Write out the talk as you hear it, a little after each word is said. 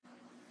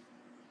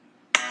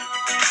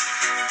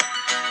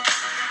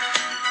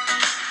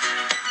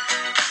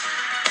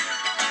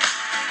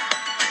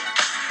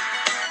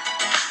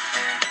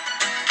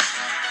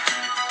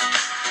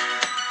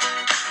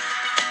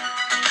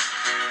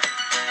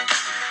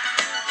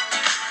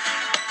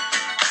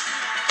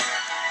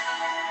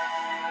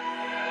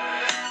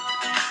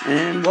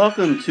And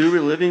welcome to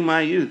Reliving My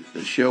Youth,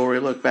 the show where we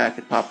look back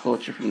at pop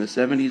culture from the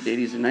 70s,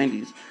 80s, and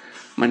 90s.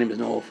 My name is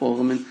Noel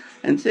Fogelman,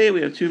 and today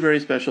we have two very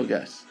special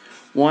guests.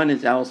 One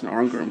is Allison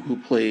Arngrim, who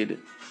played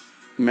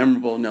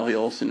memorable Nellie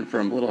Olson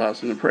from Little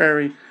House on the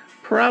Prairie,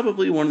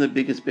 probably one of the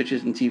biggest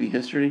bitches in TV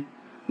history.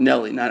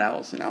 Nellie, not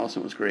Allison.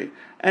 Allison was great.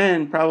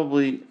 And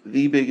probably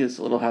the biggest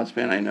Little House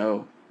fan I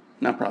know.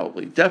 Not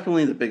probably,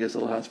 definitely the biggest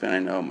Little House fan I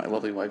know, my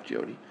lovely wife,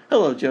 Jody.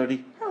 Hello,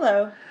 Jody.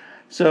 Hello.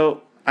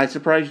 So, I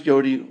surprised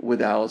Jody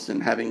with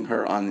Allison, having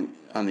her on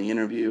the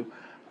interview.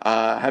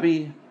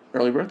 Happy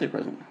early birthday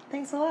present.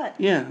 Thanks a lot.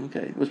 Yeah,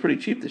 okay. It was pretty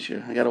cheap this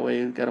year. I got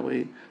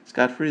away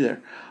scot-free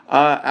there.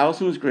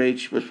 Allison was great.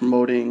 She was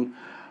promoting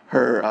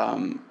her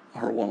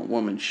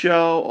one-woman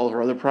show, all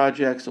her other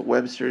projects, a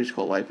web series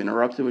called Life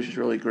Interrupted, which is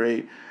really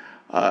great.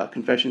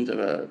 Confessions of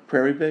a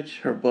Prairie Bitch,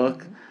 her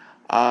book.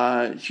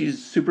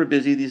 She's super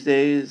busy these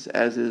days,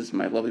 as is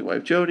my lovely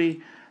wife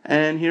Jody.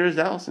 And here is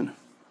Allison.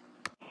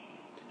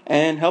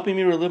 And helping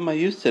me relive my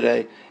youth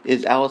today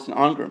is Allison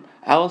Arngrim.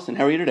 Allison,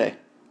 how are you today?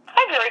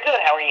 I'm very good.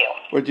 How are you?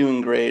 We're doing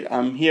great.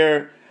 I'm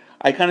here.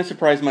 I kind of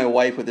surprised my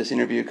wife with this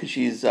interview because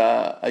she's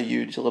a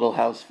huge Little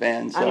House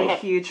fan. So. I'm a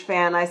huge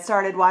fan. I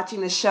started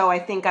watching the show, I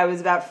think I was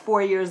about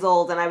 4 years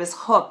old, and I was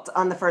hooked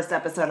on the first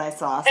episode I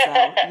saw,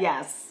 so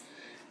yes.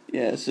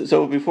 Yeah,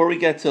 so before we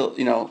get to,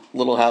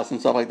 Little House and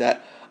stuff like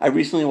that, I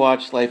recently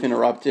watched Life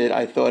Interrupted.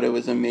 I thought it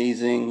was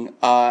amazing.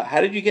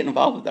 How did you get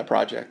involved with that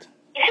project?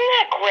 Isn't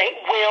that great?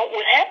 Well,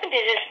 what happened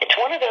is it's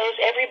one of those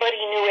everybody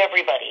knew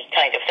everybody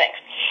kind of things.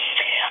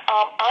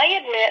 I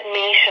had met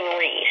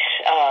Mason Reese.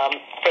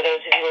 For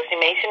those of you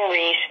listening, Mason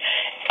Reese,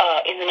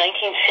 in the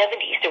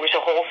 1970s, there was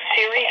a whole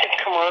series of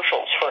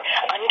commercials for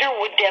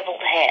Underwood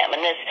Deviled Ham, and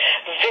this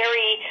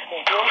very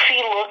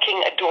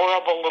goofy-looking,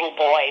 adorable little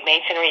boy,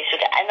 Mason Reese,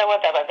 said, I know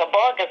what that was, a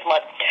bug is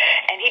what.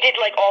 And he did,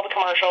 all the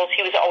commercials.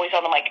 He was always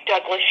on the Mike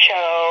Douglas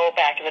show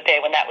back in the day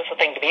when that was the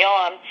thing to be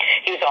on.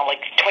 He was on,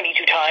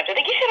 22 times. I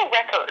think he set a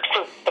record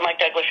for the Mike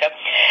Douglas show.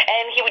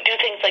 And he would do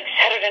things like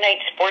Saturday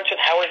Night Sports with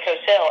Howard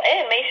Cosell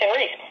and Mason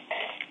Reese.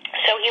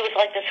 So he was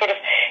this sort of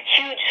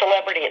huge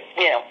celebrity at,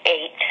 8.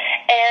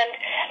 And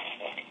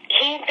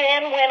he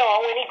then went on,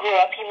 when he grew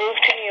up, he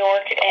moved to New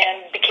York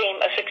and became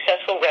a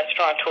successful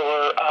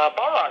restaurateur,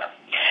 bar owner.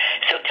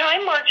 So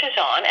time marches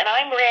on, and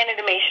I ran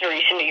into Mason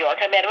Reese in New York.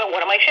 I met him at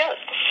one of my shows.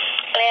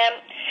 And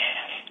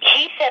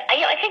he said,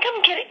 I think I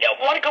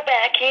want to go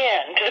back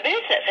into the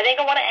business. I think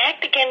I want to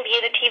act again, be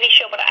in a TV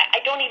show, but I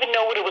don't even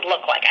know what it would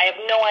look like. I have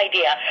no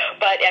idea.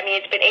 But,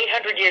 it's been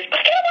 800 years, but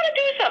I kind of want to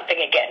do something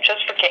again,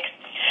 just for kicks.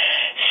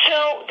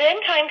 So then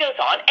time goes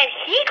on, and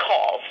he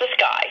calls this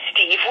guy,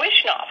 Steve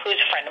Wishnoff, who's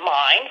a friend of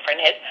mine, friend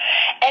of his,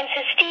 and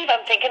says, Steve,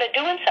 I'm thinking of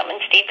doing something.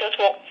 And Steve goes,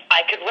 well,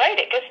 I could write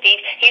it, because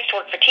Steve, he used to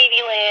work for TV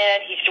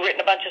Land, he's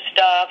written a bunch of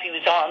stuff, he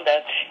was on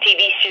the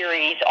TV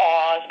series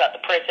Oz about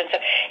the prison, so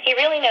he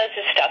really knows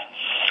his stuff.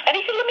 And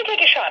he said, let me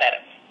take a shot at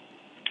it.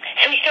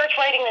 So he starts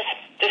writing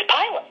this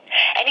pilot,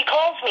 and he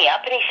calls me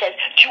up, and he says,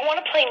 do you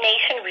want to play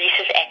Mason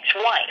Reese's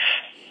ex-wife?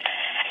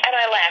 And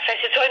I laughed. I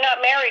said, so I'm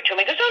not married to him.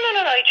 He goes,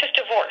 no, you just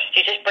divorced.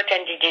 You just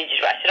pretended you did.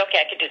 I said,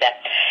 okay, I could do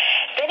that.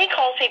 Then he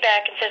calls me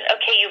back and says,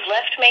 okay, you've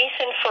left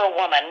Mason for a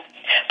woman,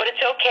 but it's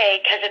okay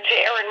because it's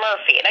Erin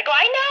Murphy. And I go,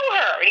 I know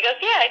her. And he goes,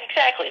 yeah,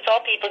 exactly. It's all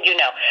people you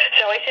know.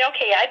 So I say,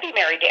 okay, I'd be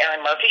married to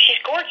Erin Murphy.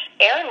 She's gorgeous.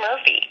 Erin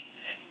Murphy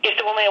is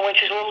the woman when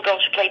she was a little girl,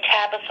 she played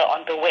Tabitha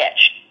on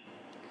Bewitched.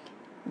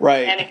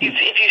 Right. And if you've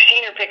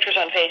seen her pictures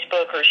on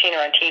Facebook or seen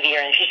her on TV,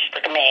 she's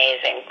just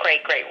amazing,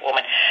 great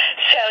woman.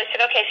 So I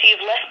said, okay, so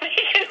you've left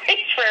Mason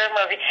Reese for Erin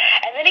Murphy.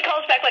 And then he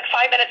calls back 5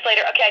 minutes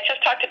later. Okay, I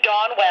just talked to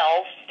Dawn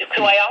Wells,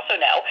 who I also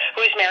know,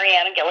 who is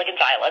Marianne on Gilligan's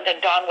Island.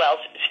 And Dawn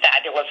Wells is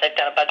fabulous. I've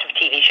done a bunch of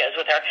TV shows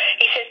with her.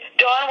 He says,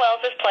 Dawn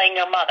Wells is playing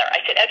your mother. I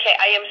said, okay,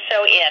 I am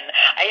so in.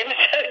 I am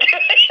so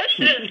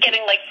this is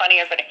getting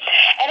funnier and funnier.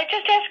 And it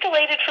just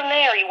escalated from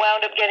there. He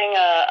wound up getting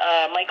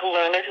Michael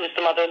Lerner, who was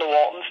the mother of the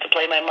Waltons, to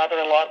play my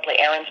mother-in-law, to play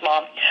Erin's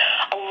mom.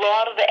 A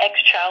lot of the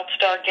ex-Child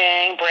Star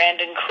gang,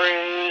 Brandon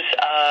Cruz,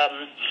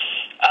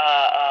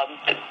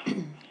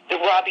 the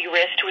Robbie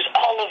Rist, who was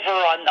Oliver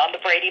on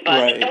the Brady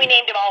Bunch. Right. And we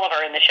named him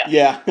Oliver in the show.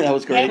 Yeah, that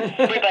was great.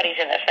 Everybody's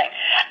in this thing.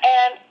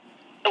 And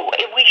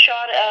we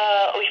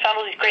found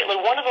all these great,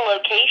 one of the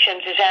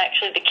locations is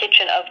actually the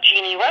kitchen of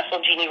Jeannie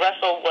Russell. Jeannie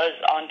Russell was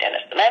on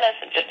Dennis the Menace.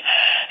 And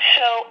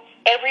so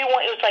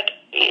everyone, it was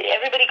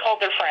everybody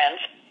called their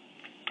friends.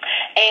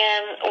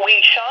 And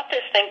we shot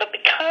this thing, but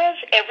because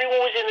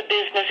everyone was in the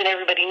business and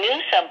everybody knew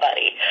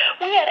somebody,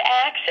 we had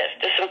access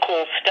to some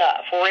cool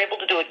stuff. We were able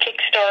to do a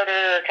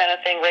Kickstarter kind of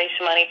thing, raise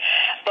some money,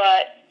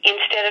 but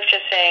instead of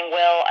just saying,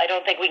 well, I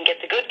don't think we can get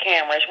the good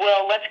cameras,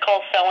 well, let's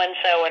call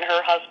so-and-so and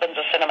her husband's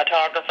a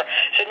cinematographer.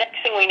 So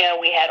next thing we know,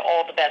 we had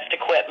all the best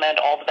equipment,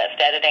 all the best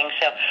editing,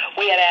 so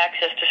we had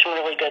access to some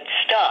really good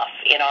stuff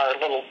in our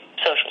little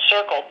social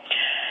circle.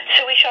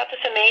 So we shot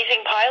this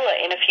amazing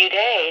pilot in a few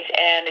days,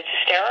 and it's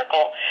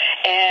hysterical.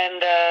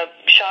 And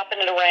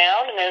shopping it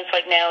around, and then it's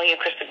like now,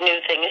 Chris, the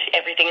new thing is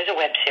everything is a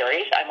web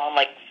series. I'm on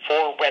like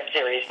 4 web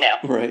series now.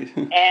 Right.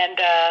 And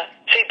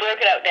so he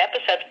broke it out into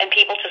episodes, and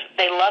people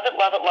they love it,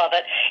 love it, love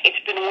it. It's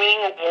been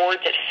winning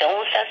awards at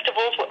film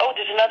festivals.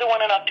 There's another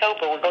one in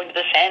October. We're going to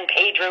the San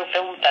Pedro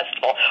Film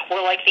Festival.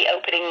 We're like the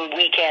opening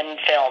weekend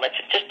film.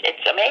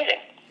 It's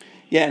amazing.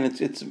 Yeah, and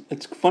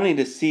it's funny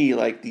to see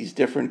like these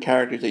different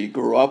characters that you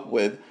grew up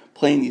with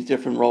playing these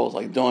different roles,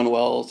 like Dawn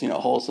Wells,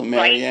 Wholesome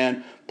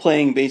Marianne,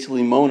 playing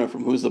basically Mona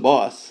from Who's the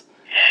Boss.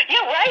 Yeah,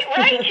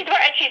 right.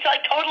 She's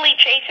like totally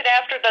chasing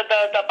after the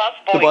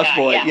busboy. The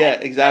busboy, guy. yeah,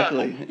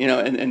 exactly.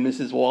 And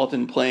Mrs.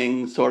 Walton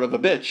playing sort of a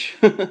bitch.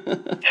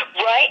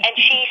 Right, and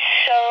she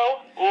so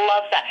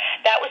loves that.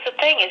 That was the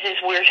thing is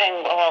we were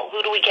saying, well,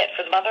 who do we get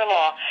for the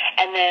mother-in-law?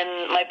 And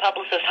then my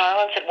publicist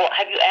Harlan said, well,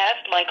 have you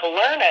asked Michael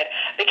Learned?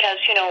 Because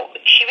she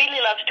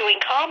really loves doing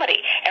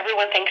comedy.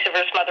 Everyone thinks of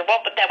her as mother.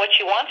 Well, but what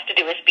she wants to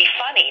do is be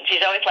funny. And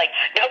she's always like,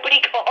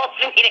 nobody calls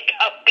me to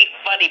come be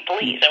funny,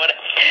 please.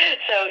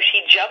 So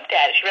she jumped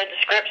at it. She read the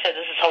script, said,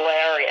 this is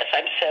hilarious.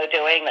 I'm so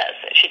doing this.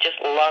 She just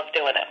loved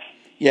doing it.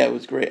 Yeah, it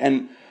was great.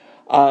 And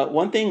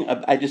one thing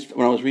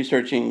when I was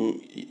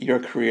researching your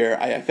career,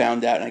 I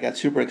found out, and I got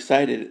super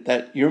excited,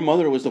 that your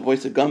mother was the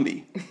voice of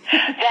Gumby.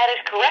 That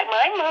is correct.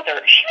 My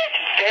mother, she was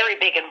very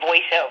big in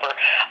voiceover.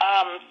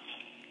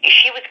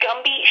 She was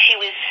Gumby. She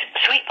was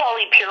Sweet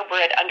Polly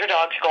Purebred,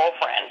 Underdog's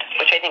girlfriend,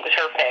 which I think was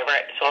her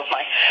favorite, as well as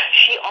mine.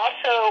 She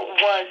also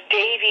was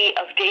Davy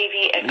of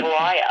Davy and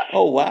Goliath.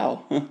 Oh,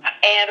 wow.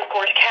 And, of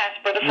course,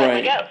 Casper the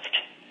Friendly Ghost.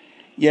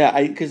 Yeah,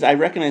 because I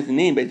recognize the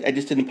name, but I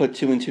just didn't put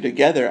 2 and 2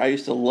 together. I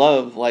used to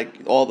love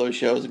all those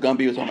shows.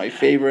 Gumby was one of my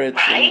favorites.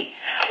 Right.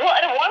 Well,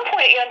 at one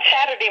point on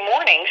Saturday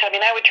mornings,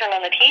 I would turn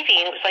on the TV,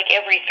 and it was like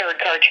every third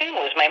cartoon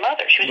was my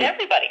mother. She was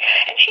everybody,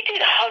 and she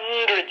did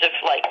hundreds of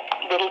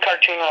little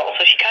cartoon roles.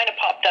 So she kind of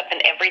popped up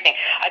in everything.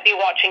 I'd be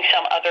watching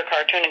some other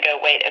cartoon and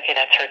go, wait, okay,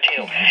 that's her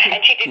too.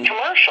 And she did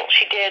commercials.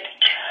 She did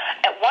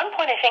at one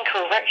point, I think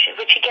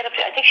would she get up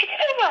to? I think she did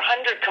over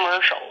 100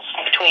 commercials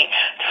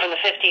from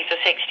the 50s, the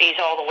 60s,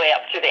 all the way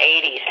up through the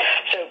 80s.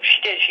 So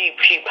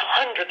she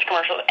hundreds of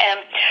commercials,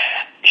 and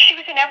she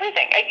was in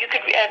everything.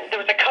 There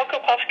was a Cocoa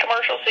Puffs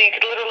commercial, so you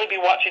could literally be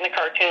watching the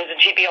cartoons, and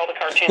she'd be all the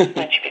cartoons, and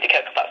then she'd be the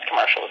Cocoa Puffs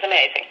commercial. It was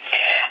amazing.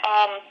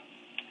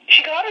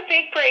 She got her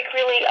big break,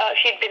 really.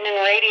 She'd been in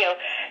radio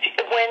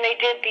when they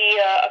did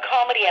a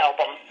comedy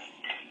album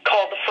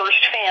called The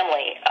First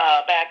Family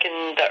back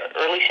in the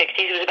early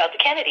 60s. It was about the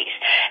Kennedys.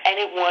 And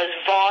it was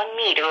Vaughn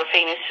Meader, a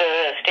famous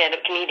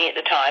stand-up comedian at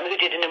the time, who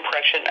did an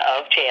impression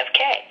of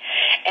JFK.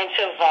 And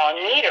so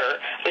Vaughn Meader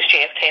was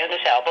JFK on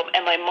this album,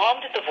 and my mom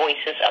did the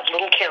voices of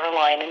Little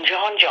Caroline and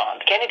John,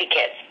 the Kennedy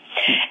kids.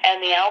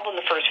 And the album,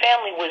 The First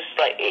Family,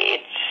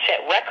 it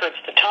set records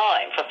at the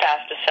time for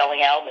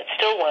fastest-selling album. It's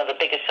still one of the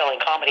biggest-selling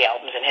comedy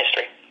albums in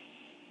history.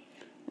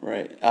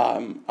 Right.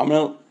 I'm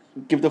going to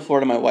give the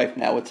floor to my wife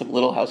now with some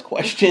Little House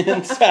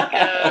questions.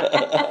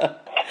 Well,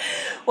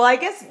 I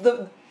guess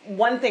the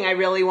one thing I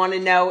really want to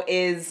know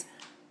is,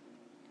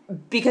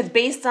 because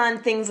based on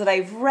things that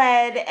I've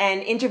read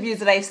and interviews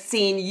that I've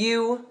seen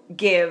you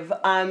give,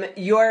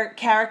 your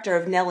character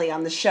of Nellie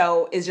on the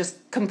show is just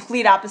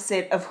complete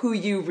opposite of who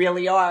you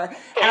really are.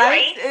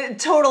 And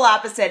total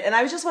opposite. And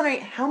I was just wondering,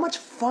 how much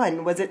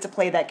fun was it to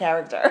play that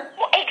character?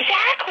 Well,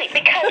 exactly,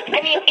 because, if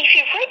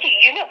you've read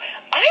it,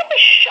 I was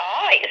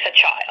shy as a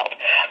child.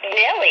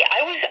 Nellie,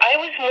 I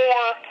was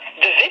more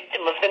the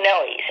victim of the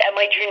Nellies at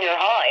my junior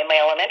high, in my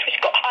elementary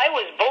school. I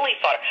was bully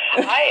fodder.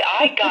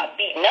 I got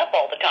beaten up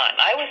all the time.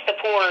 I was the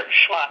poor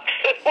schmuck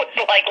who was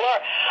like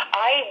Laura.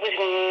 I was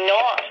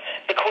not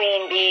the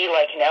queen bee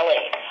like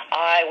Nellie.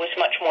 I was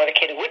much more the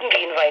kid who wouldn't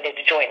be invited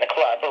to join the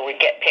club or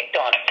would get picked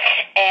on.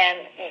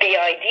 And the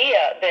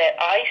idea that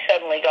I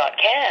suddenly got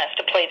cast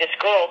to play this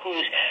girl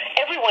who's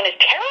everyone is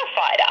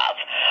terrified of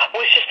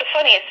was just the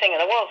funniest thing in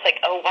the world. It's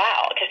like, oh,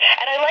 wow.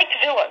 And I liked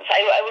villains.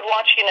 I would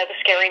watch, the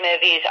scary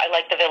movies. I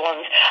liked the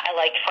villains. I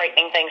liked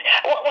frightening things.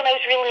 When I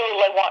was really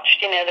little, I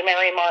watched, the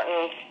Mary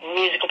Martin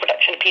musical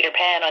production of Peter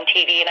Pan on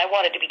TV, and I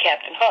wanted to be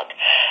Captain Hook.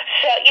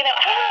 So,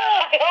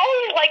 I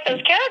always liked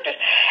those characters.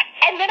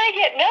 And then I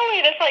get Nellie,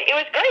 and it's like, it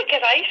was great,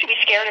 because I used to be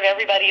scared of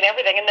everybody and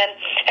everything, and then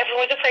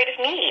everyone was afraid of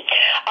me.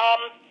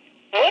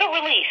 What a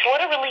release. What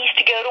a release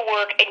to go to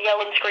work and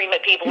yell and scream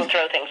at people and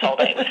throw things all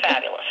day. It was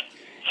fabulous.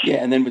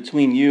 Yeah, and then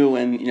between you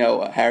and,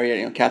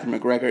 Harriet, Catherine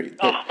McGregor,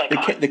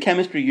 the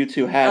chemistry you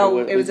two had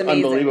was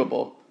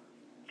unbelievable.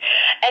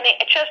 And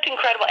it's just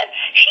incredible. And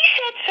she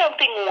said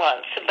something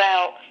once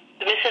about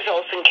the Mrs.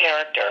 Olsen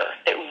character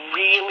that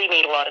really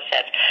made a lot of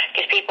sense,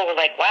 because people were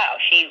like, wow,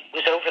 she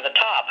was over the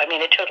top.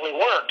 It totally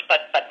worked,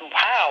 but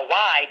wow,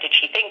 why did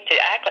she think to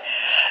act like...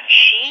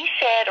 She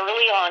said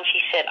early on,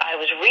 I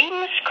was reading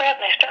the script,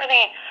 and I started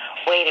thinking,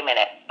 wait a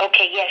minute,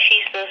 okay, yeah,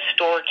 she's the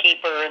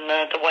storekeeper and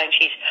the one,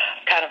 she's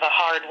kind of a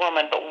hard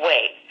woman, but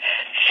wait,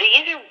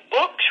 these are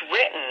books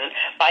written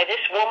by this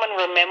woman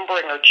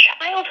remembering her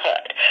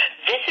childhood.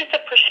 This is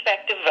the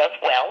perspective of,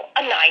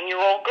 a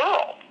 9-year-old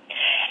girl.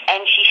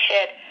 And she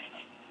said,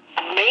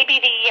 maybe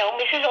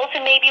Mrs.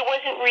 Olsen maybe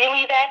wasn't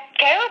really that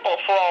terrible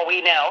for all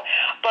we know.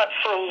 But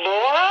for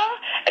Laura,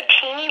 a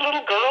teeny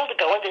little girl, to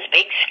go in this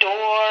big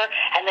store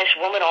and this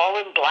woman all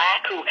in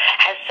black who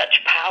has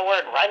such power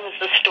and runs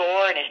the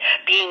store and is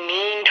being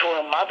mean to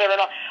her mother and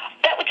all,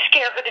 that would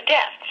scare her to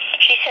death.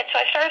 She said,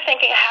 so I started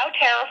thinking, how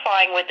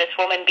terrifying would this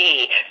woman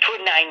be to a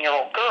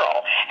 9-year-old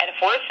girl? And if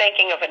we're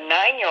thinking of a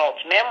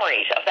 9-year-old's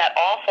memories of that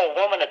awful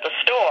woman at the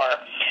store,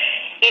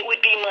 it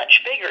would be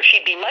much bigger.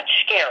 She'd be much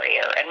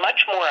scarier and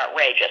much more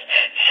outrageous.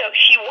 So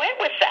she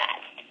went with that,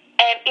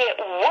 and it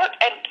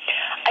worked. And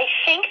I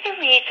think the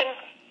reason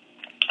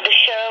the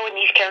show and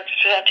these characters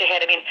were such a hit,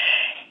 I mean,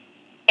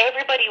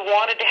 everybody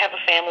wanted to have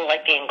a family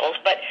like the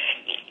Ingalls, but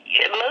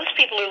most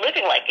people are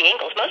living like the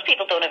Ingalls. Most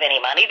people don't have any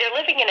money. They're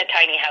living in a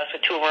tiny house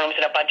with 2 rooms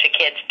and a bunch of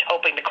kids,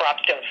 hoping the crops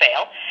don't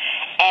fail.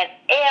 And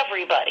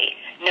everybody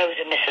knows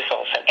a Mrs.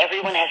 Olsen.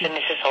 Everyone has a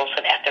Mrs.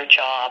 Olsen at their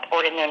job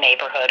or in their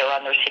neighborhood or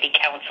on their city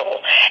council.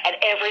 And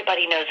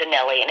everybody knows a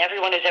Nellie. And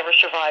everyone who's ever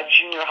survived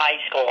junior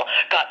high school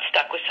got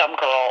stuck with some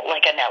girl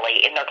like a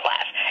Nellie in their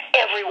class.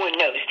 Everyone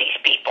knows these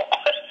people.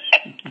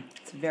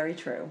 It's very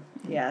true.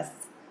 Yes.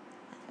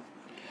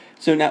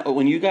 So now,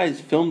 when you guys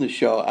filmed the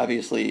show,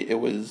 obviously it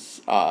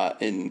was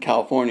in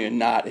California,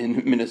 not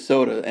in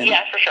Minnesota. And,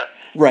 yeah, for sure.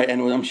 Right,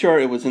 and I'm sure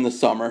it was in the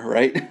summer,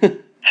 right? Well,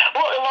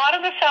 a lot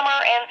in the summer,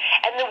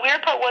 and the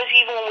weird part was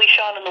even when we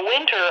shot in the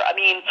winter, I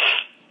mean,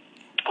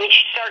 we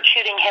start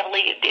shooting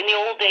heavily in the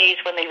old days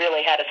when they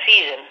really had a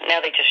season.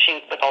 Now they just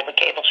shoot with all the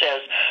cable shows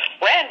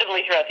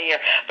randomly throughout the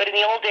year. But in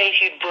the old days,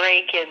 you'd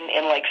break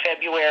in like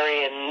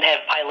February and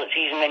have pilot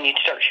season, then you'd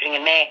start shooting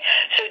in May.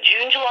 So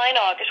June, July, and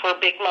August were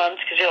big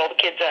months because all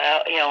the kids,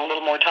 a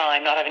little more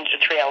time, not having to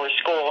do 3 hours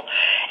school.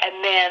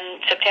 And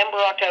then September,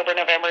 October,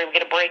 November, we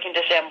get a break in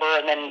December,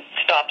 and then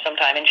stop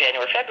sometime in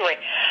January, February.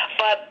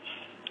 But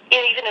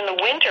even in the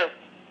winter,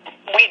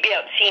 we'd be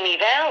out in Simi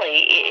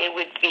Valley. It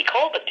would be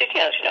cold, but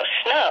there's no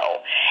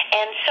snow.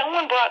 And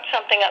someone brought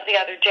something up the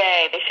other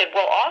day. They said,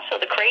 well, also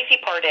the crazy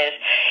part is,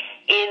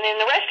 in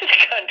the rest of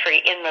the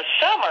country, in the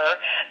summer,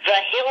 the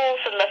hills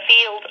and the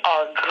fields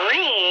are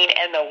green,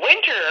 and the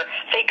winter,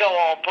 they go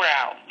all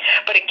brown.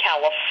 But in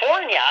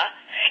California,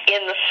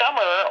 in the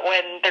summer,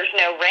 when there's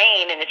no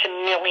rain and it's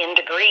 1,000,000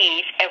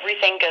 degrees,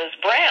 everything goes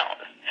brown.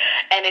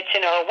 And it's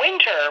in our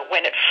winter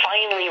when it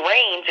finally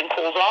rains and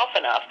cools off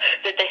enough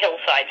that the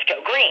hillsides go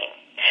green.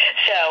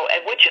 So,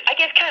 which I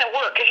guess kind of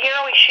worked because you're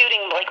always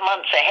shooting like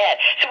months ahead.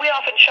 So we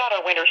often shot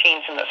our winter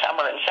scenes in the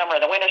summer and summer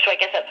in the winter. So I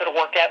guess that sort of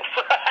worked out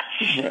for us.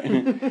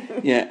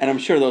 Right. Yeah, and I'm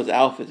sure those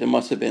outfits, it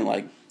must have been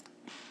like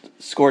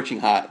scorching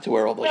hot to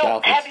wear all those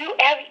outfits. Have you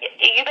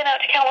been out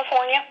to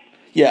California?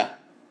 Yeah.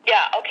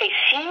 Yeah, okay,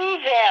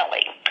 Simi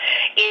Valley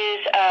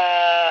is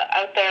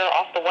out there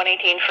off the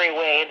 118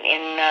 freeway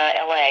in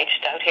L.A.,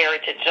 just out here.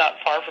 It's not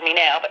far from me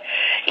now, but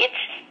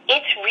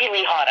it's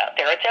really hot out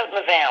there. It's out in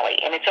the valley,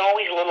 and it's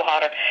always a little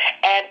hotter.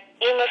 And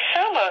in the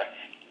summer,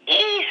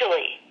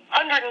 easily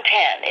 110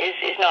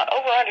 is not,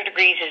 over 100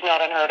 degrees is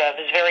not unheard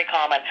of, is very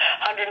common.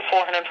 104,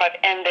 105,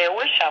 and there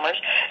were summers,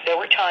 there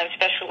were times,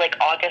 especially like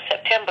August,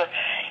 September,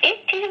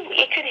 it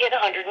could hit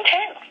 110.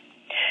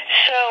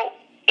 So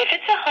if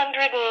it's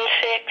 106,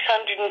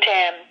 110,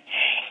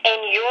 and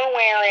you're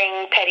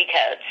wearing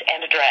petticoats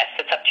and a dress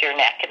that's up to your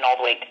neck and all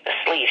the way to the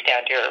sleeves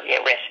down to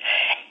your wrist,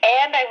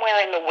 and I'm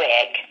wearing the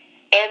wig,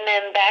 and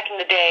then back in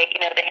the day,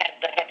 they had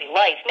the heavy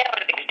lights. Now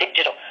everything's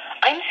digital.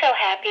 I'm so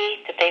happy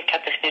that they've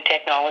got this new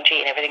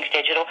technology and everything's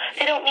digital.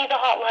 They don't need the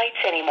hot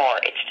lights anymore.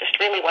 It's just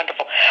really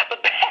wonderful.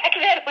 But back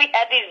then, we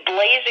had these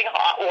blazing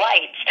hot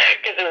lights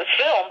because it was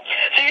film.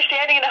 So you're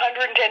standing in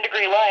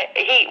 110-degree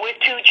heat with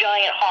 2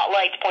 giant hot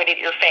lights pointed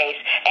at your face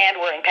and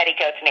wearing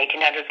petticoats and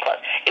 1800s clothes.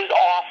 It was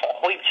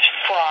awful. We were just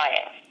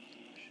frying.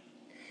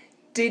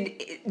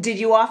 Did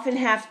you often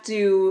have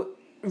to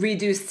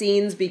redo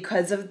scenes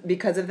because of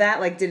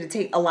that? Like, did it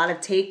take a lot of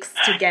takes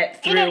to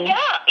get through?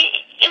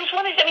 It was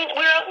one of these,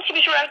 we were out in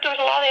CBC outdoors,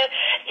 a lot of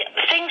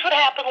things would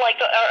happen, like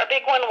our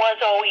big one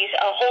was always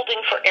holding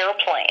for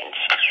airplanes.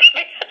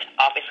 Because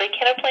obviously,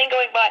 can a plane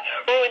going by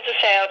ruins the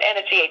sound, and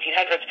it's the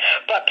 1800s,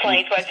 but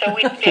planes, right? So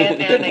we'd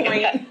stand there and they go,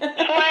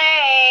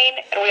 plane,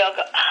 and we all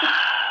go,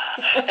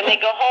 and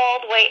they go all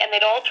the way, and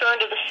they'd all turn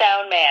to the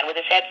sound man with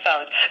his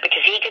headphones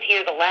because he could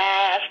hear the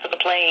last of the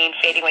plane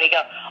fading when he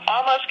go,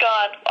 almost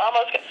gone,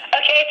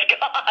 okay, it's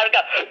gone,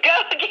 go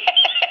again.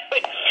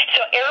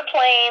 So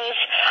airplanes,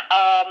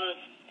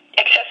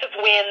 excessive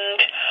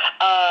wind,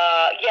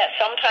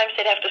 sometimes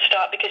they'd have to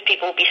stop because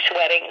people would be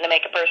sweating and the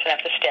makeup person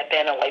have to step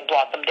in and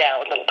blot them down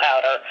with a little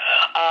powder.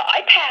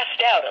 I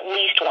passed out at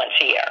least once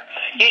a year,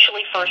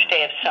 usually first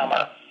day of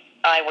summer.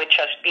 I would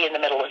just be in the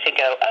middle of it and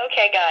go,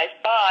 okay, guys,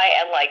 bye,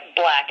 and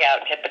black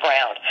out and hit the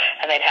ground,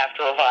 and they'd have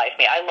to revive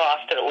me. I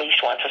lost it at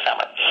least once a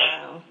summer.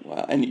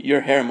 Wow, and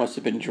your hair must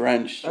have been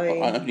drenched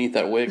underneath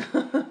that wig.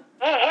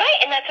 Right,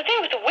 and that's the thing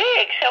with the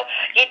wig. So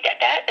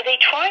they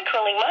tried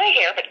curling my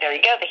hair, but there you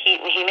go, the heat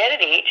and the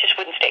humidity, it just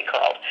wouldn't stay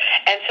curled.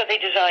 And so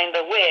they designed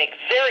the wig,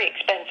 very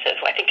expensive.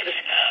 I think it was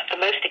the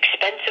most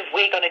expensive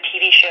wig on a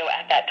TV show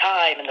at that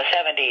time in the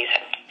 70s.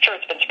 I'm sure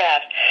it's been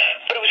surpassed.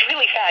 But it was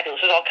really fabulous.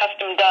 It was all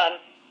custom done.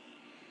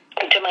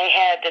 to my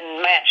head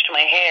and matched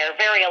my hair,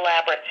 very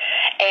elaborate.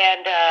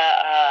 And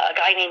a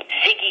guy named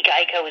Ziggy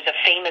Geico was a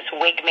famous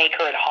wig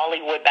maker in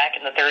Hollywood back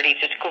in the 30s.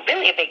 It's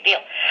really a big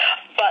deal.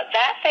 But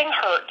that thing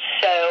hurt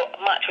so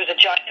much. It was a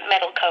giant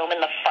metal comb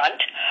in the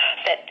front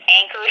that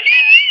anchored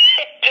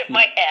to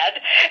my head,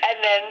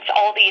 and then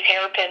all these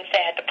hairpins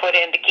they had to put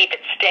in to keep it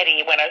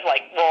steady when I was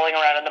like rolling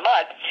around in the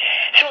mud.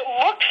 So it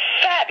looked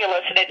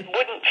fabulous, and it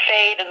wouldn't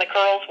fade, and the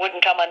curls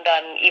wouldn't come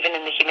undone even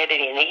in the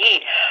humidity and the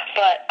heat.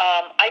 But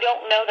I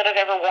don't know that I've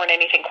ever worn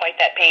anything quite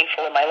that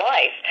painful in my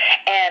life.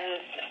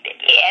 And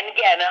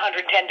again,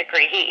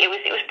 110-degree heat. It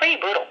was pretty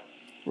brutal.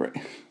 Right.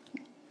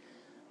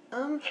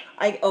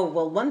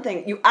 One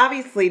thing, you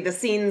obviously, the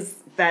scenes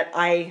that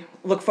I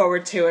look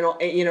forward to,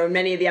 and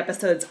many of the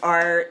episodes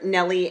are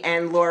Nellie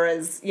and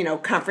Laura's,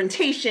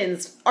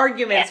 confrontations,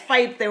 arguments,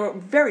 fights. They were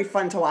very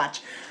fun to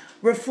watch.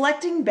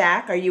 Reflecting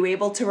back, are you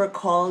able to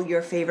recall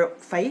your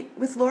favorite fight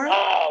with Laura?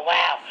 Oh,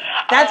 wow.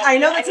 I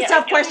know that's a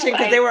tough question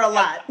because there were a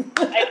lot.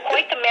 I have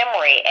quite the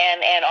memory,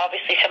 and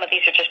obviously some of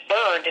these are just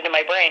burned into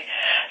my brain.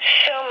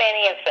 So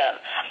many of them.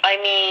 I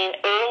mean,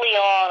 early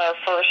on, our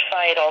first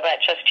fight, all that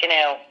just,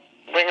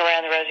 ring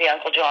around the Rosie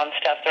Uncle John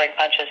stuff, throwing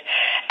punches.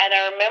 And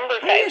I remember...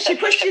 she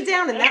pushed you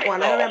down in that one.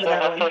 I remember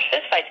that one. First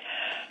fist fight.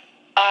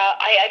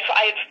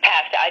 I'd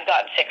passed. I'd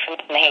gotten sick from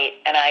the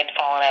heat, and I'd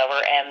fallen over,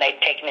 and they'd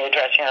taken me to the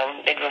dressing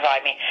room. They'd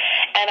revive me.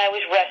 And I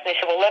was resting.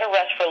 They said, well, let her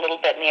rest for a little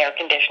bit in the air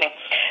conditioning.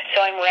 So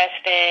I'm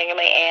resting, and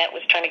my aunt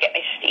was trying to get me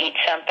to eat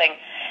something.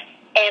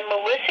 And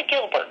Melissa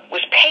Gilbert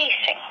was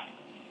pacing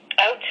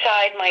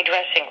outside my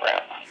dressing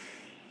room.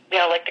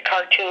 Like the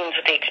cartoons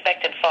with the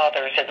expectant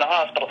fathers in the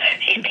hospital.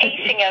 She's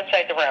pacing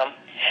outside the room,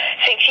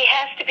 saying she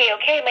has to be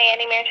okay. My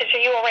Auntie Mary says, are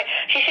you all right?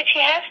 She said she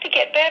has to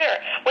get better.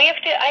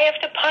 I have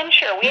to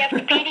punch her. We have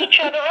to beat each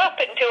other up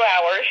in 2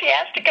 hours. She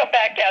has to come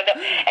back down.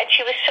 And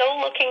she was so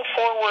looking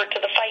forward to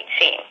the fight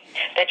scene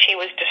that she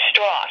was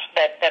distraught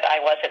that I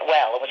wasn't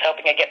well. I was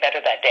hoping I'd get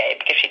better that day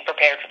because she'd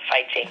prepared for the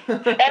fight scene.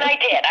 And I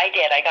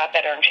did. I got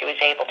better, and she was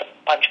able to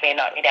punch me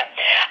and knock me down.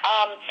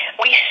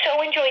 We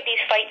so enjoyed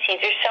these fight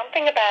scenes. There's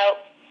something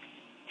about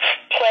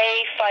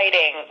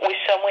fighting with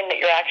someone that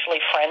you're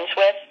actually friends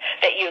with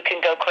that you can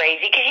go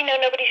crazy because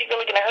nobody's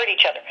really going to hurt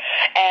each other.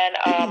 And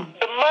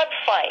the mud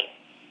fight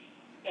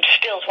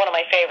still is one of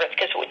my favorites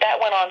because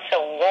that went on so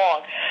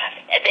long.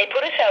 They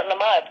put us out in the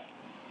mud.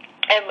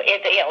 And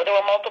there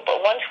were multiple.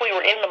 Once we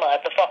were in the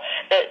mud,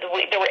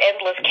 there were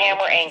endless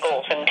camera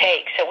angles and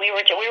takes. So we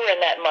were in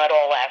that mud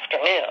all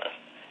afternoon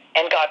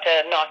and got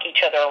to knock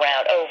each other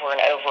around over and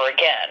over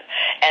again.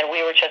 And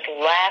we were just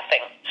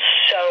laughing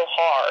so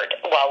hard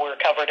while we were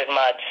covered in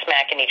mud,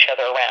 smacking each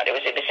other around. It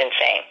was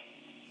insane.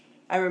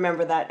 I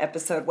remember that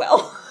episode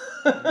well.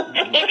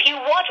 If you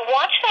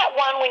watch that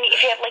one if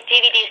you have like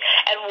DVDs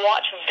and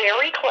watch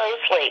very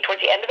closely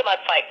towards the end of the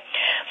mud fight,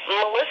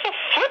 Melissa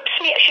flips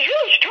me. She's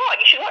really strong.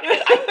 You should watch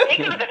because I'm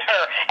bigger than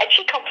her, and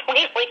she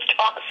completely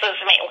tosses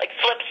me,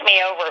 flips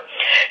me over.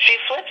 She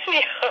flips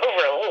me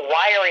over, a little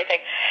wiry thing,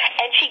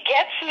 and she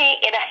gets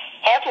me in a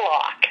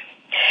headlock.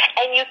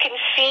 And you can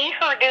see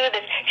her do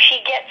this.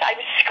 I'm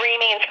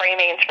screaming and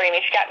screaming and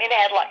screaming. She got me in a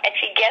headlock, and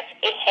she gets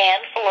a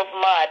handful of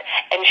mud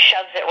and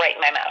shoves it right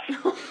in my mouth.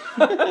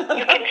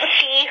 You can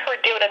see her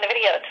do it on the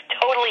video. It's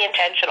totally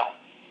intentional.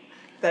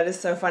 That is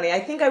so funny. I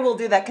think I will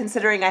do that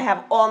considering I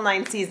have all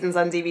 9 seasons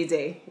on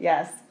DVD.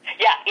 Yes.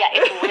 Yeah,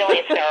 it's really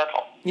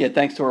hysterical. Yeah,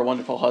 thanks to her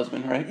wonderful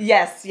husband, right?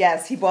 Yes,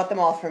 he bought them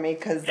all for me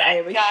because I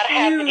am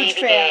a huge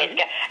fan.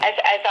 As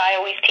I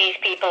always tease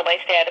people if I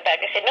stay at the back,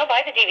 I said, no,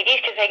 buy the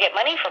DVDs because I get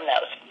money from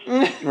those.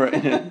 Right.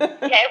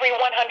 Every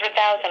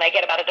 100,000, I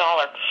get about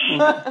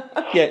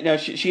 $1. Yeah, no,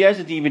 she has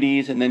the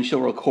DVDs, and then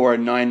she'll record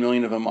 9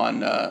 million of them on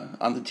the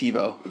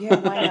TiVo. Yeah,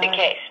 why not? The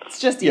case. It's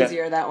just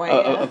easier that way.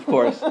 Of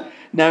course.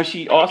 Now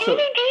she also...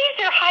 DVDs,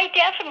 they're high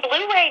def and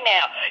Blu-ray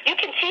now. You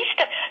can see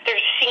stuff.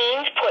 There's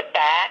scenes put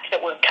back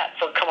that were cut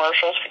for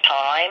commercials for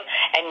time,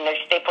 and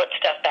they put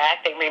stuff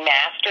back. They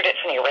remastered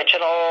it from the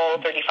original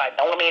 35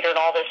 millimeter and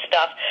all this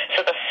stuff.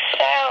 So the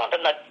sound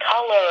and the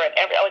color and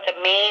it's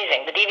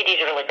amazing. The DVDs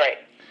are really great.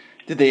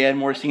 Did they add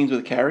more scenes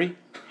with Carrie?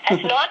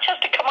 It's not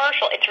just a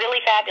commercial. It's really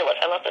fabulous.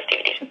 I love those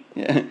DVDs.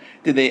 Yeah.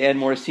 Did they add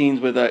more scenes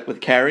with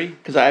Carrie?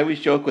 Because I always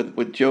joke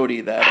with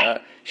Jody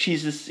that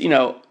she's just,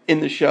 in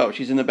the show.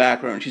 She's in the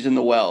background. She's in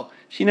the well.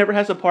 She never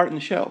has a part in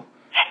the show.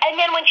 And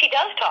then when she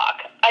does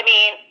talk,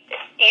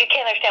 you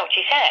can't understand what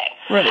she's saying.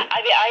 Right.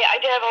 I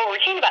did have a whole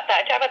routine about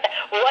that. I talk about that.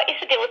 What is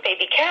the deal with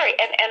baby Carrie?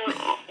 And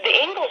the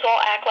Ingalls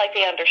all act like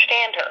they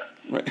understand her.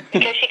 Right.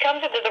 Because she comes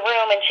into the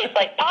room and she's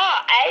like,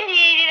 Pa, I'm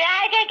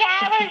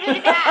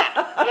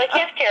like,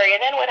 yes, Terry,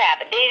 and then what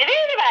happened?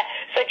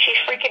 It's like she's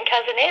freaking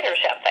Cousin It or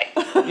something.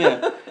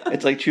 Yeah,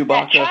 it's like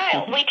Chewbacca. That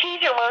child. We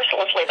tease her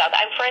mercilessly about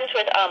that. I'm friends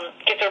with,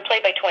 because they're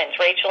played by twins,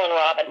 Rachel and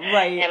Robin.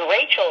 Right. And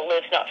Rachel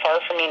lives not far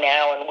from me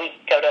now, and we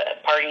go to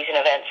parties and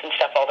events and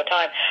stuff all the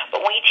time.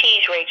 But we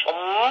tease Rachel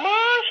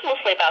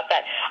mercilessly about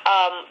that.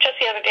 Just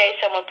the other day,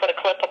 someone put a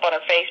clip up on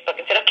her Facebook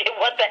and said, okay,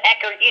 what the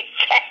heck are you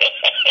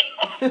saying?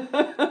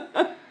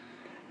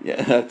 Yeah,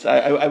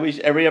 I wish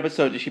every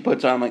episode that she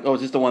puts on, I'm like, oh,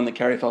 is this the one that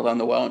Carrie fell down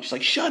the well? And she's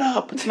like, shut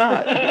up, it's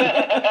not.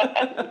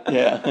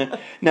 Yeah.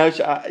 Now,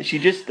 she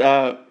just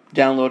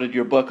downloaded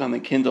your book on the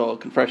Kindle,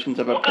 Confessions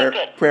of a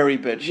Prairie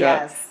Bitch.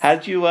 Yes. How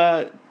did you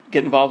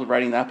get involved with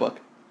writing that book?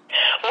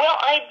 Well,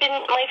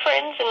 my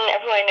friends and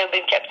everyone I know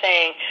kept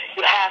saying,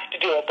 you have to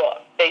do a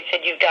book. They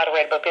said, you've got to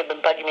write a book. They've been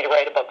bugging me to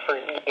write a book for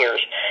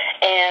years.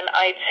 And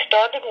I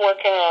started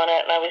working on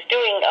it, and I was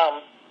doing,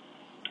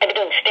 I've been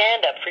doing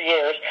stand-up for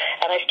years,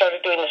 and I started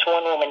doing this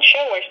one-woman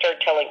show where I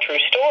started telling true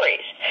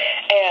stories.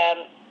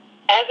 And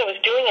as I was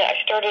doing it, I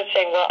started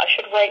saying, well, I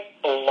should write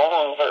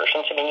long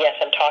versions. I mean, yes,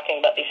 I'm talking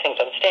about these things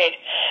on stage,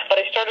 but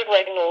I started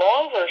writing the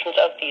long versions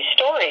of these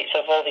stories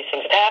of all these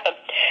things that happened.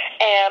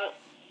 And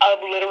a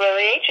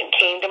literary agent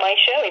came to my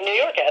show in New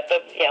York at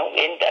the,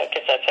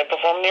 because I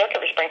perform in New York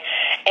every spring.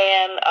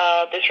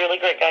 And this really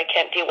great guy,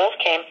 Kent D. Wolf,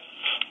 came,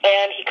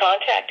 and he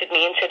contacted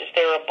me and said, is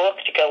there a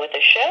book to go with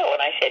the show? And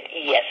I said,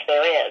 yes,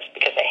 there is,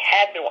 because I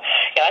had been.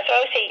 That's what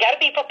I always say, you got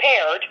to be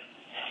prepared.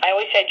 I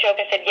always said, I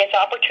said, yes,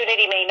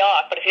 opportunity may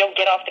knock, but if you don't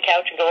get off the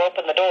couch and go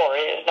open the door,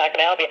 it's not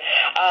going to help you.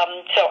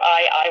 So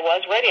I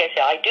was ready. I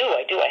said, I do.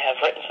 I have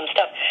written some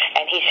stuff.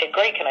 And he said,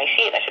 great, can I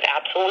see it? And I said,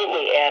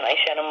 absolutely. And I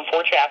sent him 4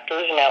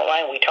 chapters and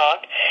outline. We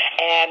talked.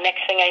 And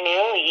next thing I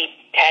knew, he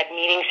had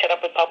meetings set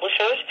up with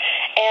publishers.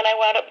 And I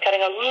wound up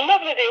cutting a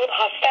lovely deal with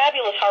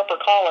fabulous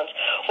HarperCollins,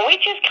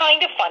 which is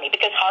kind of funny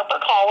because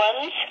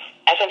HarperCollins,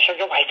 as I'm sure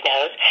your wife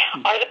knows,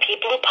 are the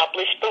people who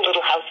published the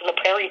Little House on the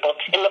Prairie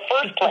books in the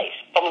first place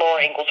from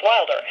Laura Ingalls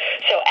Wilder.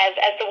 So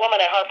as the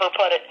woman at Harper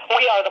put it,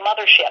 we are the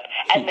mothership,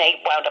 and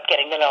they wound up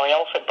getting the Nellie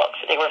Olson books.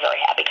 They were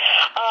very happy.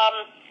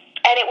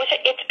 And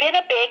it's been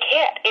a big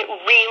hit. It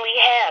really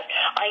has.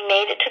 I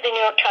made it to the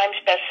New York Times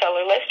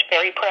bestseller list,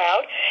 very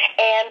proud,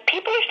 and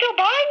people are still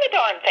buying the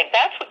darn thing.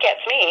 That's what gets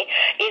me,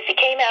 is it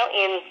came out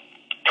in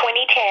 2010,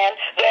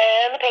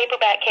 then the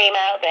paperback came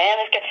out,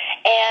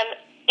 and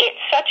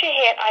it's such a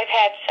hit. I've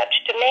had such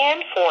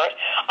demand for it.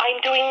 I'm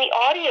doing the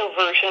audio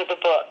version of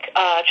the book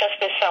just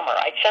this summer.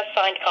 I just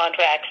signed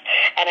contracts,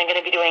 and I'm going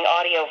to be doing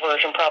audio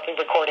version, probably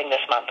recording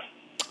this month.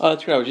 Oh,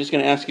 that's great. I was just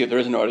going to ask you if there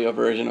is an audio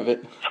version of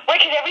it. Right,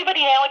 because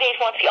everybody nowadays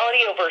wants the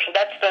audio version.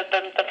 That's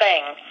the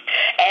thing.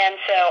 And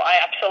so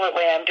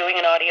I'm doing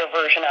an audio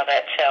version of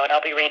it, and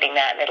I'll be reading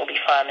that, and it'll be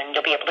fun, and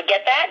you'll be able to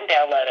get that and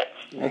download it.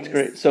 That's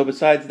great. So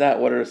besides that,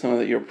 what are some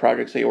of your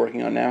projects that you're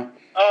working on now?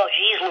 Oh,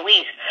 geez,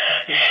 Louise.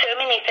 So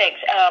many things.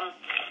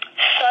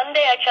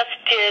 Sunday, I just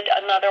did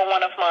another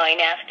one of my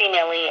Nasty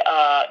Nellie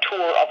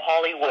tour of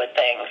Hollywood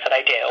things that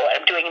I do.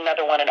 I'm doing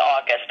another one in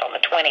August on the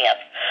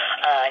 20th.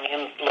 And you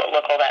can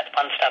look all that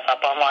fun stuff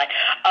up online.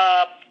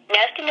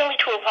 Nasty Nellie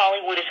Tour of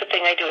Hollywood is the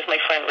thing I do with my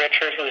friend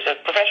Richard, who's a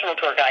professional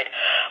tour guide,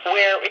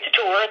 where it's a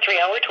tour, a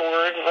 3-hour tour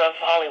of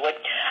Hollywood,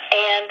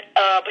 and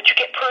but you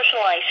get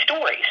personalized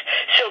stories.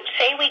 So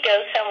say we go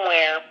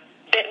somewhere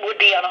that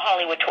would be on a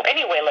Hollywood tour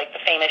anyway, like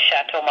the famous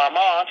Chateau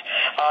Marmont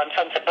on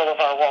Sunset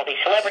Boulevard where all these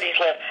celebrities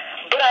live.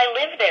 But I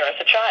lived there as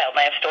a child,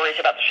 and I have stories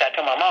about the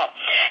Chateau Marmont.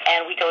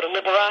 And we go to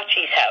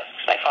Liberace's house.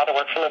 My father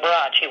worked for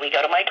Liberace. We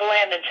go to Michael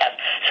Landon's house.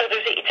 So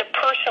it's a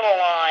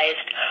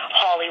personalized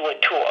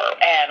Hollywood tour,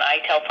 and I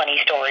tell funny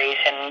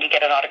stories, and you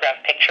get an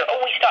autographed picture.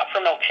 Oh, we stop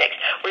for milkshakes.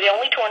 We're the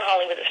only tour in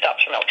Hollywood that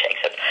stops for milkshakes.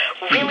 It's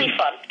really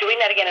fun.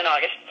 Doing that again in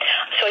August.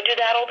 So I do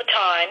that all the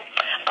time.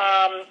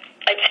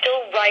 I'm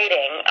still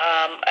writing.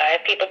 I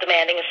have people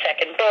demanding a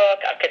second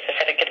book because I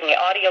said I'm getting the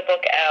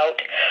audiobook out.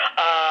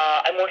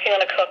 I'm working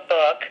on a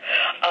cookbook.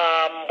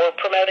 We're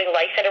promoting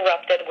Life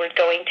Interrupted. We're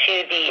going to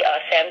the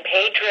San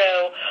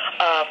Pedro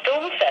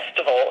Film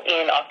Festival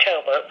in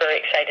October.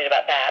 Very excited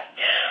about that.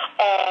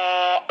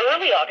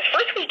 Early August,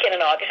 first weekend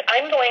in August,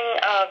 I'm going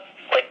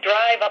quick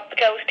drive up the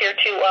coast here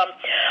to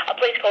a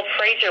place called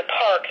Fraser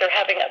Park. They're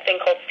having a thing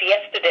called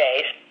Fiesta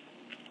Days.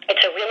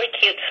 It's a really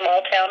cute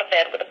small-town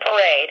event with a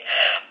parade,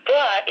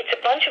 but it's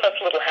a bunch of us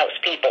Little House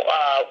people,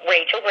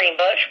 Rachel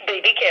Greenbush,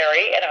 Baby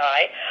Carey, and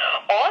I.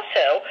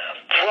 Also,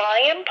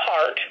 Brian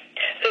Part,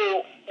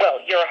 who, well,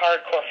 you're a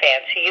hardcore fan,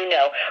 so you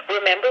know.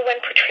 Remember when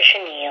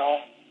Patricia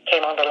Neal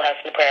came on Little House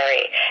on the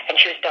Prairie, and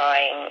she was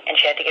dying, and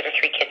she had to get her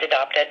 3 kids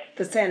adopted?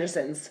 The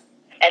Sandersons.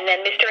 And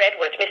then Mr.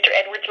 Edwards. Mr.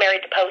 Edwards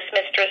married the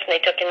postmistress, and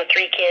they took in the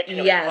 3 kids.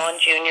 And yes. It was Ron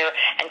Jr.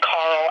 and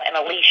Carl and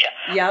Alicia.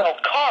 Yep.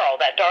 Well, Carl,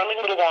 that darling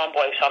little blonde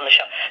boy, was on the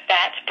show.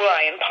 That's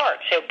Brian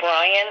Part. So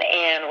Brian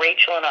and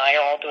Rachel and I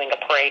are all doing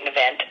a parade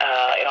event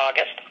in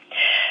August.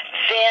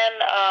 Then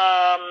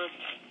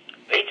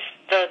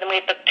then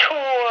we have the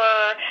tour.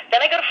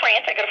 Then I go to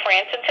France. I go to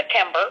France in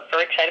September.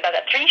 Very excited about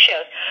that. 3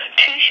 shows.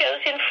 2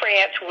 shows in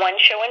France, 1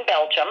 show in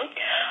Belgium.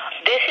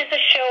 This is a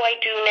show I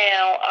do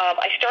now.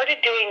 I started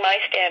doing my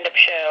stand-up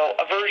show,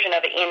 a version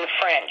of it in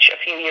French a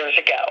few years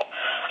ago.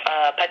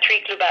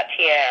 Patrick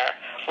Lubatière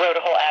wrote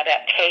a whole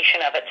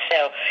adaptation of it.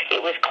 So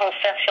it was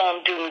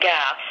Confession d'une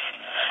gaffe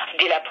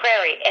de la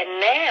Prairie. And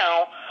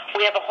now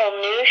we have a whole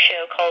new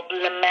show called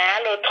Le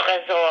Mal au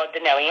Trésor de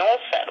Nellie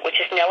Olson, which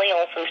is Nellie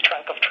Olson's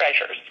Trunk of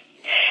Treasures.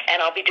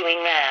 And I'll be doing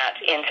that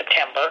in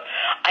September.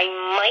 I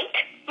might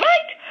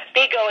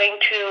be going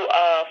to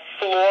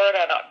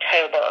Florida in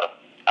October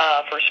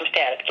for some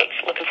stand-up gigs.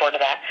 Looking forward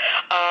to that.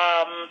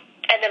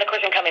 And then, of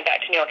course, I'm coming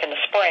back to New York in the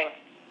spring.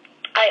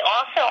 I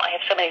have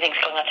so many things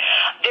going on.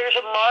 There's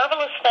a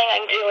marvelous thing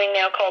I'm doing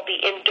now called The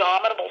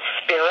Indomitable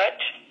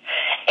Spirit,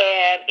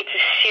 and it's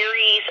a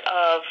series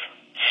of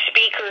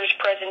speakers,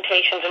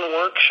 presentations, and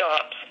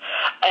workshops,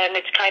 and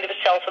it's kind of a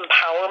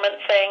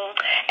self-empowerment thing,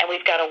 and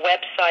we've got a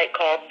website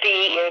called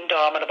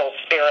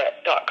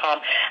theindomitablespirit.com,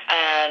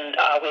 and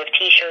we have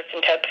T-shirts and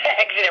tote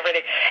bags and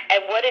everything,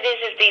 and what it is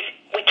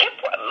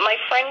my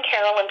friend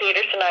Carolyn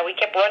Peterson and we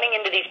kept running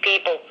into these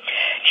people.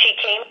 She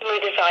came to me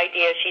with this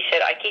idea. She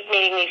said, I keep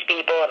meeting these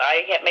people, and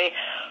I get many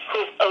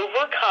who've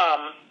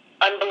overcome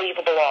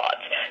unbelievable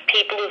odds.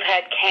 People who've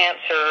had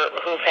cancer,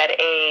 who've had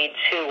AIDS,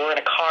 who were in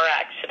a car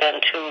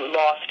accident, who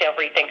lost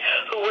everything,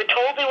 who were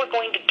told they were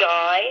going to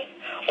die,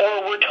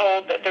 or were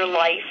told that their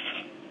life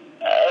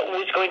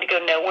was going to go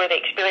nowhere. They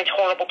experienced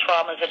horrible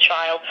trauma as a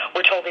child,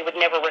 were told they would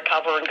never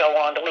recover and go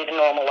on to lead a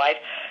normal life.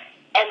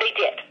 And they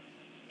did.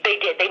 They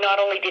did. They not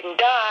only didn't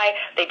die,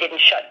 they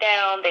didn't shut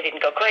down, they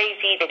didn't go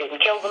crazy, they didn't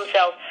kill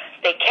themselves.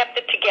 They kept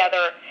it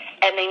together,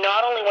 and they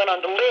not only went on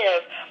to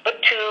live,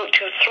 but to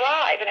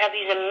thrive and have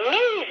these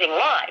amazing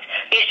lives,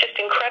 these just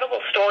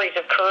incredible stories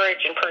of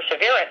courage and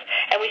perseverance.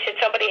 And we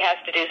said somebody has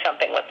to do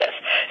something with this.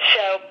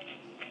 So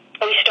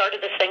we started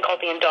this thing called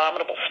The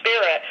Indomitable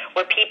Spirit,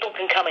 where people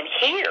can come and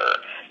hear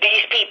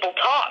these people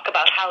talk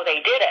about how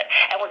they did it.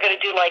 And we're going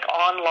to do like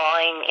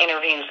online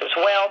interviews as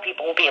well.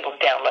 People will be able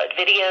to download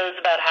videos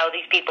about how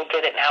these people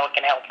did it and how it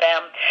can help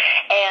them.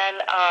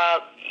 And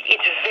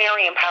it's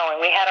very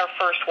empowering. We had our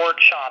first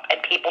workshop,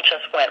 and people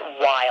just went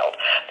wild.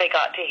 They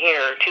got to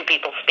hear two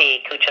people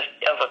speak who just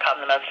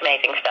overcome the most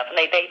amazing stuff, and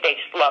they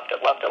just loved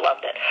it.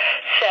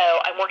 So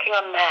I'm working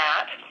on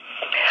that.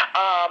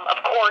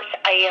 Of course,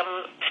 I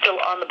am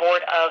still on the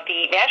board of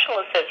the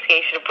National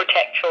Association of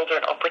Protect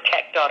Children, or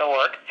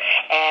protect.org,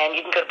 and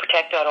you can go to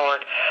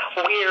protect.org.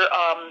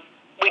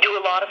 We do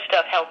a lot of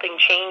stuff helping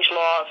change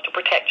laws to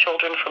protect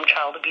children from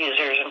child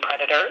abusers and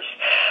predators.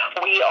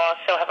 We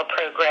also have a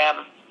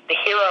program, the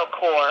Hero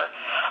Corps,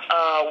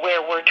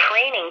 where we're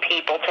training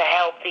people to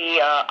help the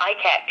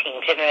ICAC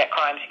teams, Internet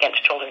Crimes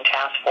Against Children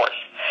Task Force.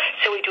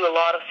 So we do a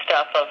lot of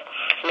stuff of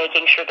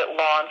making sure that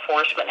law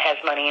enforcement has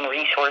money and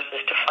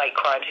resources to fight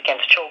crimes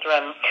against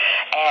children,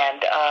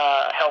 and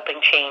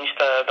helping change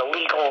the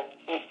legal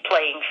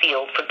playing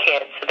field for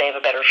kids so they have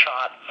a better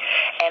shot.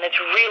 And it's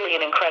really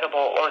an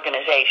incredible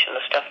organization,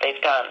 the stuff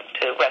they've done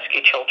to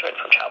rescue children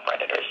from child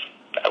predators.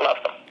 I love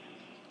them.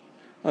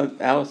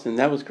 Allison,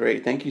 that was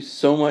great. Thank you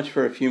so much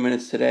for a few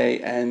minutes today,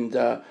 and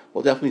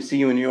we'll definitely see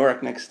you in New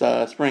York next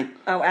spring.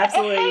 Oh,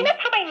 absolutely. And sign up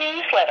for my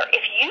newsletter.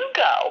 If you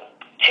go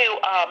to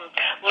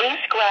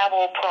Loose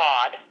Gravel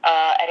Prod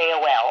at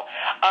AOL,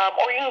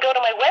 or you can go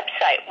to my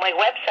website. My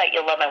website,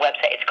 you'll love my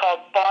website. It's called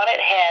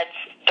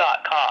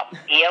BonnetHeads.com.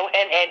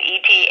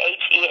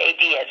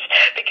 BonnetHeads,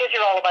 because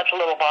you're all a bunch of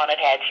little bonnet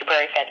heads. You're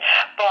very fans.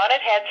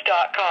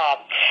 BonnetHeads.com,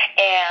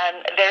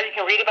 and there you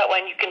can read about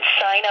when you can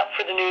sign up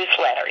for the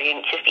newsletter. You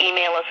can just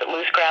email us at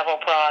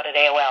loosegravelprod at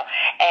AOL,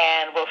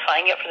 and we'll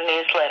sign you up for the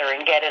newsletter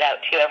and get it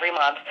out to you every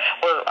month.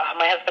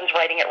 My husband's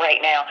writing it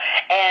right now,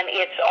 and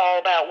it's all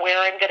about where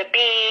I'm going to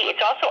be.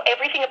 It's also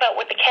everything about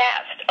what the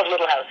cast of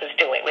Little House is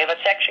doing. We have a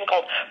section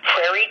called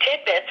Prairie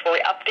Tidbits, where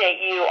we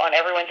update you on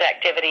everyone's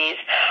activities.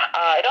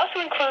 It also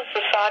includes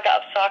the saga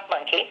of Sock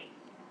Monkey,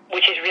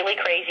 which is really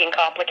crazy and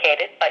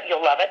complicated, but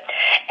you'll love it.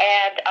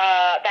 And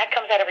that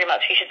comes out every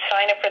month. So you should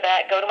sign up for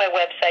that. Go to my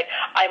website.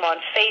 I'm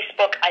on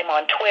Facebook. I'm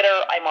on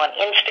Twitter. I'm on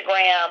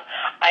Instagram.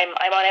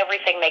 I'm on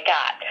everything they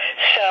got.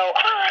 So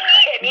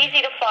I'm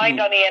easy to find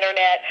on the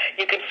internet.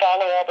 You can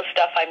follow all the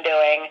stuff I'm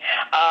doing.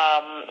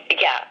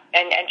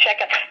 And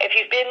check out, if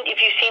you've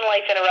seen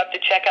Life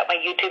Interrupted, check out my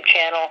YouTube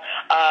channel.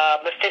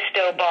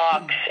 Mephisto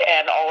Box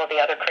and all of the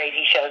other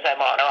crazy shows I'm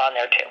on are on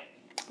there too.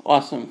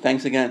 Awesome.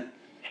 Thanks again.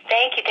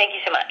 Thank you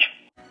so much.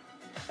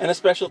 And a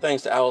special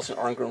thanks to Allison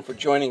Arngrim for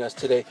joining us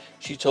today.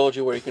 She told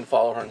you where you can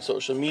follow her on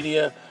social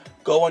media.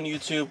 Go on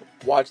YouTube,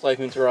 watch Life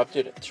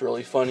Interrupted. It's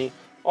really funny.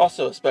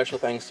 Also, a special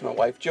thanks to my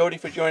wife Jody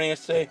for joining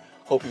us today.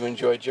 Hope you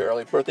enjoyed your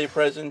early birthday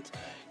present.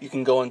 You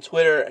can go on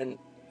Twitter and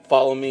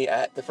follow me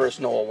at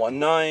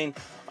TheFirstNoah19.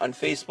 On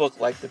Facebook,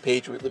 like the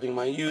page Reliving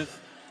My Youth.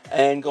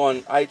 And go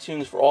on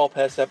iTunes for all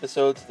past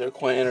episodes. They're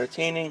quite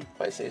entertaining,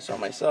 if I say so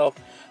myself.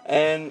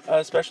 And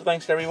a special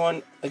thanks to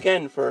everyone,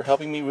 again, for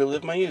helping me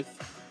relive my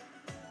youth.